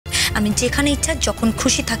আমি যেখানে ইচ্ছা যখন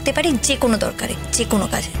খুশি থাকতে পারি, যে কোনো দরকারে, যে কোনো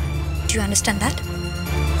কাজে। Do you understand that?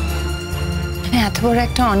 এত বড়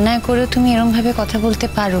একটা অন্যায় করেও তুমি এরকম ভাবে কথা বলতে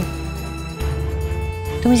পারো?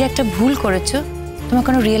 তুমি যে একটা ভুল করেছো তোমার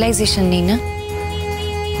কোনো রিয়েলাইজেশন নেই না?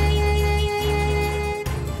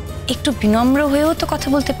 একটু বিনম্র হয়েও তো কথা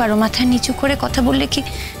বলতে পারো। মাথা নিচু করে কথা বললে কি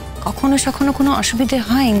কখনো সখনো কোনো অসুবিধে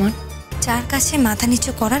হয় ইমন? যার কাছে মাথা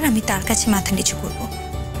নিচু করার আমি তার কাছে মাথা নিচু করব।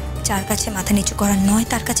 যার কাছে মাথা নিচু করার নয়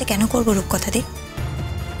তার কাছে কেন করবো রূপকথা দি?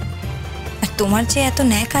 আর তোমার যে এত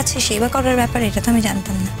ন্যাক আছে সেবা করার ব্যাপার, এটা তো আমি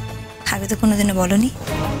জানতাম না। আগে তো কোনোদিনও বলনি।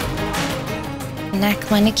 ন্যাক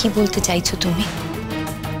মানে কি বলতে চাইছো তুমি?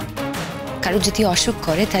 কারো যদি অসুখ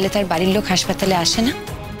করে তাহলে তার বাড়ির লোক হাসপাতালে আসে না,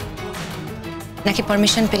 নাকি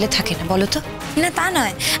পারমিশন পেলে থাকে না? বলো তো। না তা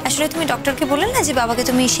নয়, আসলে তুমি ডক্টরকে বললে না যে বাবাকে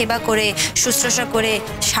তুমি সেবা করে শুশ্রূষা করে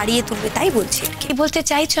সারিয়ে তুলবে, তাই বলছি। কি বলতে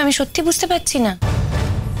চাইছো আমি সত্যি বুঝতে পারছি না।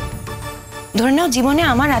 ধরে নাও জীবনে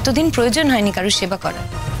আমার এতদিন প্রয়োজন হয়নি কারোর সেবা করার,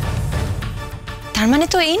 তার মানে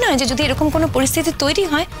তো এই নয় যে যদি এরকম কোনো পরিস্থিতি তৈরি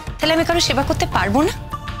হয় তাহলে আমি কারোর সেবা করতে পারবো না।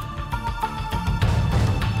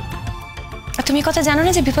 আর তুমি কথা জানো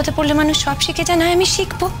না যে বিপদে পড়লে মানুষ সব শিখে যায়? না আমি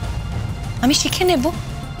শিখবো, আমি শিখে নেব,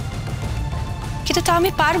 কিন্তু তা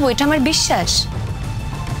আমি পারবো, এটা আমার বিশ্বাস।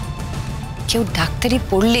 কেউ ডাক্তারি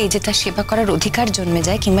পড়লে যে তার সেবা করার অধিকার জন্মে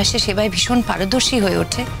যায় কিংবা সে সেবায় ভীষণ পারদর্শী হয়ে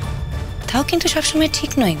ওঠে, তাও কিন্তু সবসময়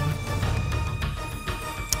ঠিক নয়।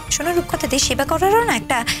 শোনো রূপকথা দিয়ে, সেবা করারও না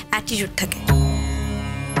একটা অ্যাটিটিউড থাকে।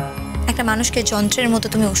 একটা মানুষকে যন্ত্রের মতো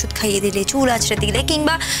তুমি ওষুধ খাইয়ে দিলে, চুল আছড়ে দিলে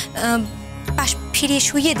কিংবা পাশ ফিরিয়ে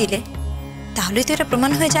শুইয়ে দিলে, তাহলেই তো এটা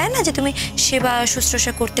প্রমাণ হয়ে যায় না যে তুমি সেবা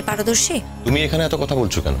শুশ্রূষা করতে পারদর্শী। তুমি এখানে এত কথা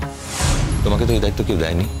বলছো কেন? তোমাকে তো এই দায়িত্ব কেউ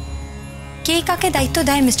দেয়নি। কে কাকে দায়িত্ব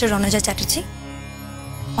দেয় মিস্টার রণজা চ্যাটার্জি?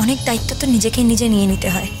 অনেক দায়িত্ব তো নিজেকে নিজে নিয়ে নিতে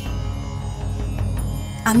হয়।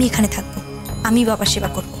 আমি এখানে থাকবো, আমি বাবার সেবা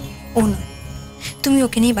করবো, ও নয়। তুমি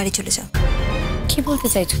ওকে নিয়ে বাড়ি চলে যাও। কি বলতে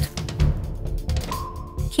চাইছো?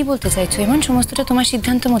 কি বলতে চাইছো? এমন সমস্তটা তোমার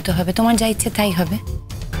সিদ্ধান্ত মতো হবে, তোমার যা ইচ্ছে তাই হবে।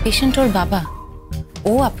 পেশেন্ট ওর বাবা,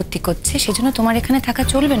 ও আপত্তি করছে, সেজন্য তোমার এখানে থাকা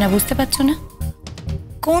চলবে না, বুঝতে পারছো না?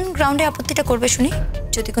 কোন গ্রাউন্ডে আপত্তিটা করবে শুনি?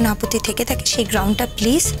 যদি কোনো আপত্তি থেকে থাকে সেই গ্রাউন্ডটা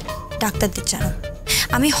প্লিজ ডাক্তারদের জানাও।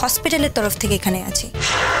 আমি হসপিটালের তরফ থেকে এখানে আছি,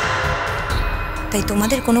 তাই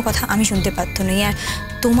তোমাদের কোনো কথা আমি শুনতে বাধ্য নই। আর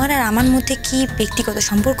তোমার আর আমার মধ্যে কি ব্যক্তিগত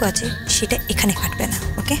সম্পর্ক আছে সেটা এখানে খাটবে না,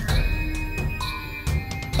 ওকে?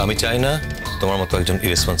 আমি চাই না তোমার মতো একজন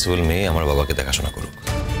ইরেসপন্সিবল মেয়ে আমার বাবাকে দেখাশোনা করুক।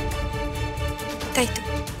 তাই তো,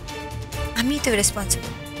 আমি তো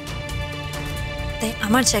রেসপন্সিবল, তাই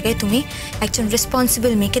আমার জায়গায় তুমি একজন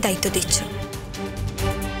রেসপন্সিবল মেয়েকে দায়িত্ব দিচ্ছ।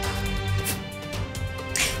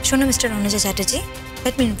 শোনো mister রণজা Chatterjee,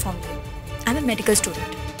 let me inform you, I M A medical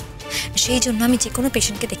student. সেই জন্য আমি যে কোনো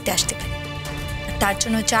পেশেন্টকে দেখতে আসতে পারি, আর তার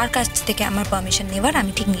জন্য যার কাছ থেকে আমার পারমিশন নেওয়ার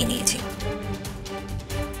আমি ঠিক নিয়ে নিয়েছি।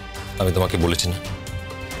 আমি তোমাকে বলেছি না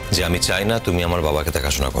যে আমি চাই না তুমি আমার বাবাকে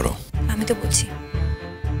দেখাশোনা করো? আমি তো বলছি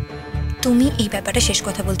তুমি এই ব্যাপারে শেষ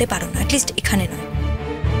কথা বলতে পারো না, অ্যাটলিস্ট এখানে নয়।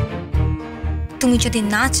 তুমি যদি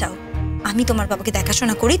না চাও আমি তোমার বাবাকে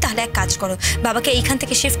দেখাশোনা করি, তাহলে এক কাজ করো, বাবাকে এইখান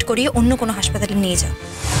থেকে শিফট করিয়ে অন্য কোনো হাসপাতালে নিয়ে যাও,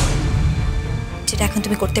 যেটা এখন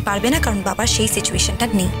তুমি করতে পারবে না কারণ বাবার সেই সিচুয়েশনটা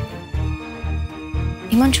নেই।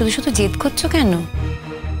 ইমান শুধু শুধু জেদ করছো কেন?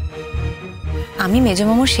 আমি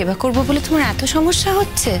মেজমামুর সেবা করব বলে তোমার এত সমস্যা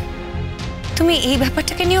হচ্ছে? তুমি এই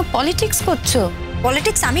ব্যাপারটাকে নিয়ে পলিটিক্স করছো।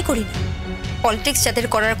 পলিটিক্স আমি করি না, পলিটিক্স যাদের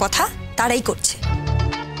করার কথা তারাই করছে।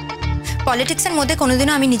 পলিটিক্সের মধ্যে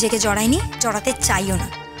কোনোদিনও আমি নিজেকে জড়াইনি, জড়াতে চাইও না।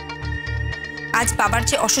 আজ বাবার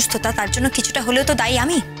যে অসুস্থতা তার জন্য কিছুটা হলেও তো দায়ী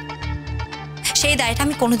আমি, সেই দায়টা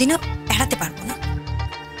আমি কোনোদিনও এড়াতে পারবো না,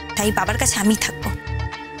 তাই বাবার কাছে আমি থাকবো।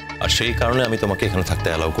 আর সেই কারণে আমি তোমাকে এখানে থাকতে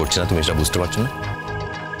অ্যালাউ করছি না, তুমি এটা বুঝতে পারছো না?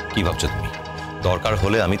 কি ভাবছো তুমি? দরকার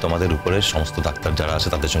হলে আমি তোমাদের উপরে সমস্ত ডাক্তার যারা আছে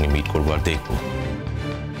তাদের সঙ্গে মিট করবো আর দেখবো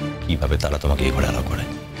কিভাবে তারা তোমাকে এই ঘরে অ্যালাউ করে।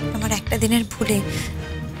 আমার একটা দিনের ভুলে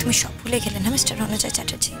তুমি সব ভুলে গেলে না মিস্টার রণজা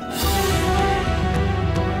চ্যাটার্জি?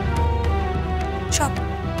 সব।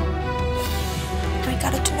 আমি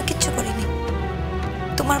কারোর জন্য কিচ্ছু করিনি,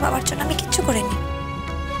 তোমার বাবার জন্য আমি কিচ্ছু করিনি।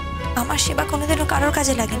 আমার সেবা কোনোদিনও কারোর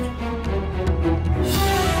কাজে লাগেনি।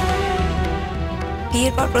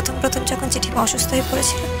 বিয়ের পর প্রথম প্রথম যখন জেঠিমা অসুস্থ হয়ে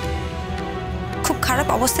পড়েছিল, খুব খারাপ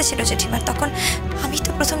অবস্থা ছিল জেঠিমার, তখন আমি তো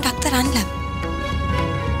প্রথম ডাক্তার আনলাম,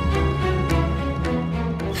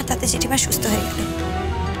 আর তাতে জেঠিমা সুস্থ হয়ে গেল।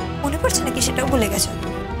 মনে পড়ছে নাকি সেটাও ভুলে গেছো?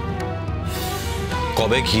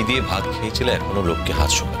 কবে ঘি দিয়ে ভাত খেয়েছিলে এখনো লোককে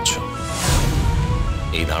হাত শোকাচ্ছ,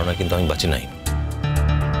 এই ধারণা কিন্তু আমি বাঁচি নাই।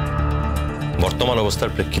 বর্তমান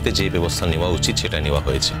অবস্থার প্রেক্ষিতে যে ব্যবস্থা নেওয়া উচিত সেটা নেওয়া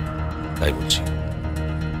হয়েছে, তাই বলছি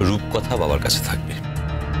রূপকথা বাবার কাছে থাকবে।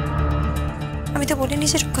 আমি তো বলিনি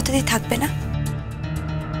যে রূপকথা দিয়ে থাকবে না,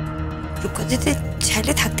 রূপকথা দিয়ে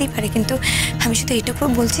চাইলে থাকতেই পারে, কিন্তু আমি শুধু এটুকু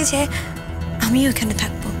বলছি যে আমিও এখানে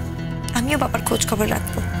থাকবো, আমিও বাবার খোঁজ খবর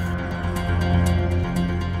রাখবো।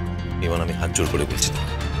 ইমন, আমি হাত জোর করে বলছি,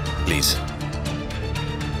 প্লিজ,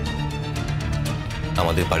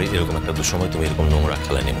 আমাদের বাড়ির এরকম একটা দুঃসময় তুমি এরকম নোংরা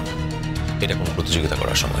খেলা নেব, এটা কোনো প্রতিযোগিতা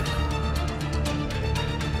করার সময় না।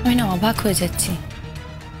 আমি না অবাক হয়ে যাচ্ছি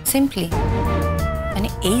সিম্পলি, মানে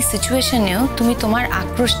এই সিচুয়েশনেও তুমি তোমার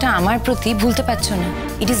আক্রোশটা আমার প্রতি ভুলতে পারছো না।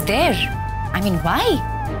 It is there, I mean Y?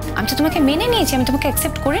 আমি তো তোমাকে মেনে নিয়েছি, আমি তোমাকে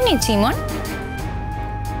অ্যাকসেপ্ট করে নিয়েছি ইমন,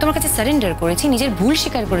 তোমার কাছে সারেন্ডার করেছি, নিজের ভুল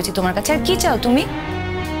স্বীকার করেছি তোমার কাছে। আর কি চাও তুমি?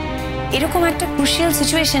 এরকম একটা ক্রুশিয়াল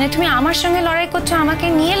সিচুয়েশনে তুমি আমার সঙ্গে লড়াই করছো, আমাকে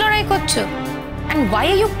নিয়ে লড়াই করছো, and Y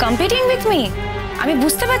are you competing with me? আমি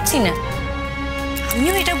বুঝতে পারছি না।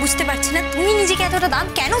 আমিও এটা বুঝতে পারছি না, তুমি নিজেকে এতটা দাম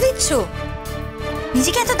কেন দিচ্ছ?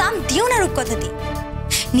 নিজেকে এত দাম দিও না রূপকথাতে।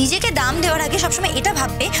 নিজেকে দাম দেওয়ার আগে সবসময় এটা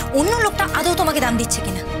ভাববে অন্য লোকটা আদৌ তোমাকে দাম দিচ্ছে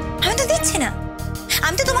কিনা। আমি তো দিচ্ছি না,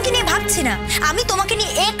 আমি তো তোমাকে নিয়ে ভাবছি না, আমি তোমাকে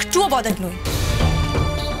নিয়ে একটুও বদার নই।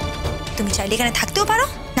 তুমি চাইলে এখানে থাকতেও পারো,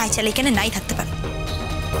 নাই চাইলে এখানে নাই থাকতে পারো।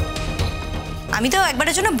 আমি তো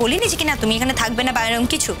একবারের জন্য বলিনি যে কিনা তুমি এখানে থাকবে না বা এরকম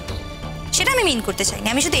কিছু, সেটা আমি মিন করতে চাইনি।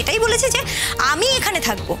 আমি শুধু এটাই বলেছি যে আমি এখানে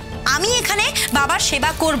থাকবো, আমি এখানে বাবার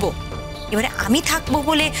সেবা করব। এবারে আমি থাকবো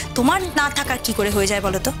বলে তোমার না থাকার কি করে হয়ে যায়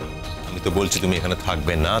বলো তো? আমি তো বলছি তুমি এখানে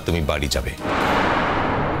থাকবে না, তুমি বাড়ি যাবে।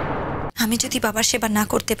 আমি যদি বাবার সেবা না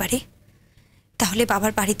করতে পারি তাহলে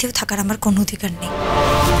বাবার বাড়িতেও থাকার আমার কোনো অধিকার নেই।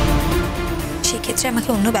 সেই ক্ষেত্রে আমাকে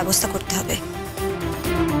অন্য ব্যবস্থা করতে হবে।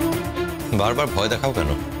 বারবার ভয় দেখাও কেন?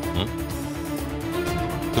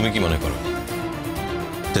 তুমি কি মনে করো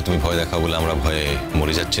যে তুমি ভয় দেখাও বলে আমরা ভয়ে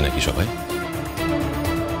মরে যাচ্ছি নাকি সবাই?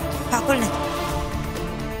 পাগল নাকি?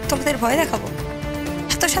 তোমাদের ভয় দেখাবো?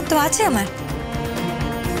 এত সাধ্য আছে আমার?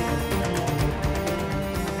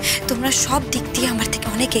 তোমরা সব দিক দিয়ে আমার থেকে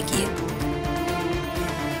অনেক এগিয়ে,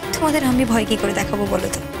 তোমাদের আমি ভয় কি করে দেখাবো বলো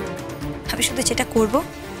তো? আমি শুধু যেটা করব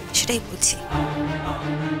সেটাই বলছি।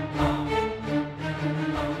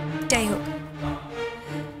 যাই হোক,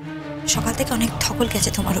 সকাল থেকে অনেক ধকল গেছে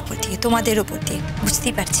তোমার উপর দিয়ে, তোমাদের উপর দিয়ে,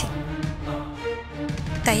 বুঝতেই পারছি।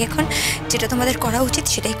 তাই এখন যেটা তোমাদের করা উচিত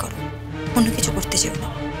সেটাই করো, অন্য কিছু করতে চেও না।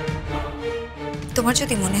 তোমার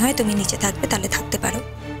যদি মনে হয় তুমি নিচে থাকবে তাহলে থাকতে পারো,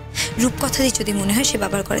 রূপকথা দিয়ে যদি মনে হয় সে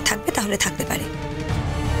বাবার ঘরে থাকবে তাহলে থাকতে পারে,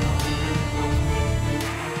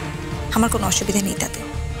 আমার কোনো অসুবিধা নেই তাতে।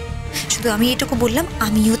 শুধু আমি এটুকু বললাম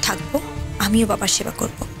আমিও থাকবো, আমিও বাবার সেবা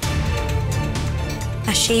করব।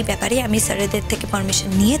 আর সেই ব্যাপারে আমি স্যারেদের থেকে পারমিশন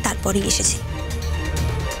নিয়ে তারপরেই এসেছি,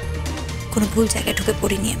 কোনো ভুল জায়গায় ঢুকে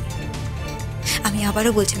পড়িনি আমি। আমি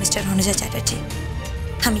আবারও বলছি মিস্টার রণজা চ্যাটার্জি,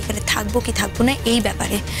 আমি এখানে থাকবো কি থাকবো না এই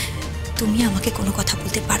ব্যাপারে তুমি আমাকে কোনো কথা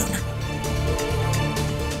বলতে পারো না।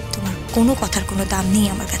 তোমার কোনো কথার কোনো দাম নেই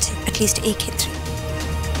আমার কাছে, অ্যাটলিস্ট এই ক্ষেত্রে।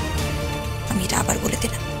 আমি এটা আবার বলে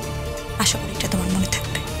দিলাম, আশা করি এটা তোমার মনে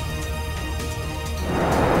থাকবে।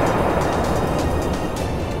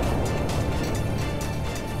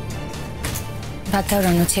 বাদ দাও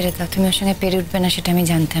রণ, ছেড়ে দাও। তুমি ওর সঙ্গে পেরে উঠবে না সেটা আমি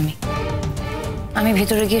জানতামই। আমি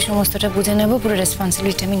ভেতরে গিয়ে সমস্তটা বুঝে নেবো, পুরো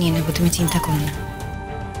রেসপন্সিবিলিটি আমি নিয়ে নেবো, তুমি চিন্তা করো না।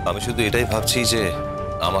 আমি শুধু এটাই ভাবছি যে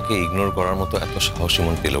আমাকে ইগনোর করার মতো এত সাহস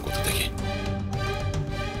ইমন পেল কোথা থেকে?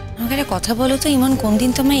 আমাকে একটা কথা বলো তো, ইমন কোনদিন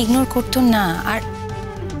তোমায় ইগনোর করতো না। আর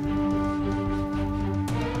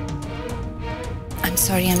I am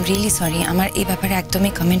sorry, I am really sorry, আমার এই ব্যাপারে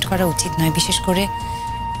একদমই কমেন্ট করা উচিত নয়। বিশেষ করে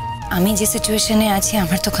আমি যে সিচুয়েশনে আছি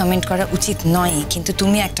আমার তো কমেন্ট করা উচিত নয়, কিন্তু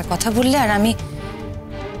তুমি একটা কথা বললে আর আমি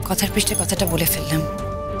কথার পৃষ্ঠে কথাটা বলে ফেললাম।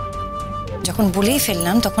 যখন বলেই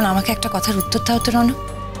ফেললাম তখন আমাকে একটা কথার উত্তর দাও তো রণ।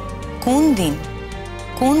 কোন দিন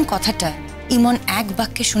কোন কথাটা ইমন এক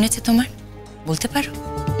বাক্যে শুনেছে তোমার? বলতে পারো?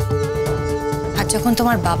 আর যখন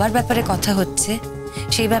তোমার বাবার ব্যাপারে কথা হচ্ছে,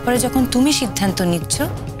 সেই ব্যাপারে যখন তুমি সিদ্ধান্ত নিচ্ছ,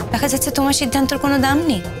 দেখা যাচ্ছে তোমার সিদ্ধান্তর কোনো দাম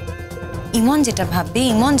নেই। ইমন যেটা ভাববে,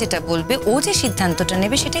 ইমন যেটা বলবে, ও যে সিদ্ধান্তটা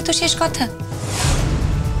নেবে সেটাই তো শেষ কথা।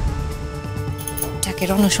 যাকে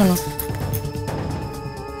রণ, শোনো,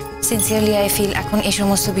 সিনসিয়ারলি আই ফিল এখন এই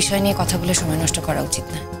সমস্ত বিষয় নিয়ে কথা বলে সময় নষ্ট করা উচিত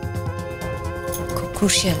না। খুব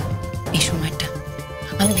ক্রুশিয়াল এই সময়টা।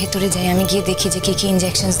 আমি ভেতরে যাই, আমি গিয়ে দেখি যে কি কি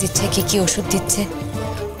ইনজেকশনস দিচ্ছে, কি কি ওষুধ দিচ্ছে।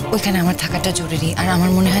 ওইখানে আমার থাকাটা জরুরি। আর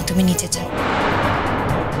আমার মনে হয় তুমি নিচে যাও।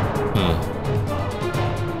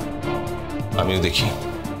 আমিও দেখি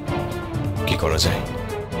কি করা যায়।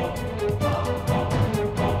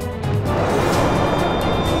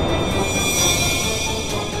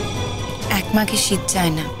 এক মাঘে শীত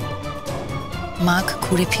যায় না, মাঘ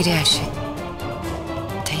ঘুরে ফিরে আসে,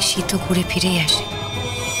 তাই শীতও ঘুরে ফিরেই আসে।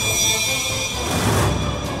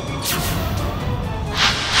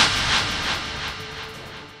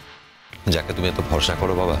 যাকে তুমি এত ভরসা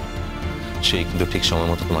করো বাবা, সেই কিন্তু ঠিক সময়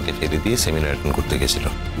মতো তোমাকে ফেলে দিয়ে সেমিনার অ্যাটেন্ড করতে গেছিল।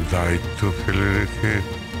 দায়িত্ব ফেলে রেখে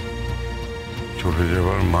চলে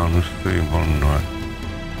যাবার মানুষ তো এমন নয়।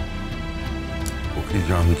 ও কি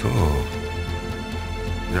জানতো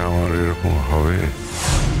যে আমার এরকম হবে?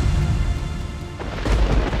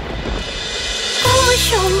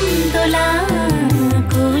 কুসুম দোলা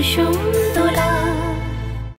কুসুম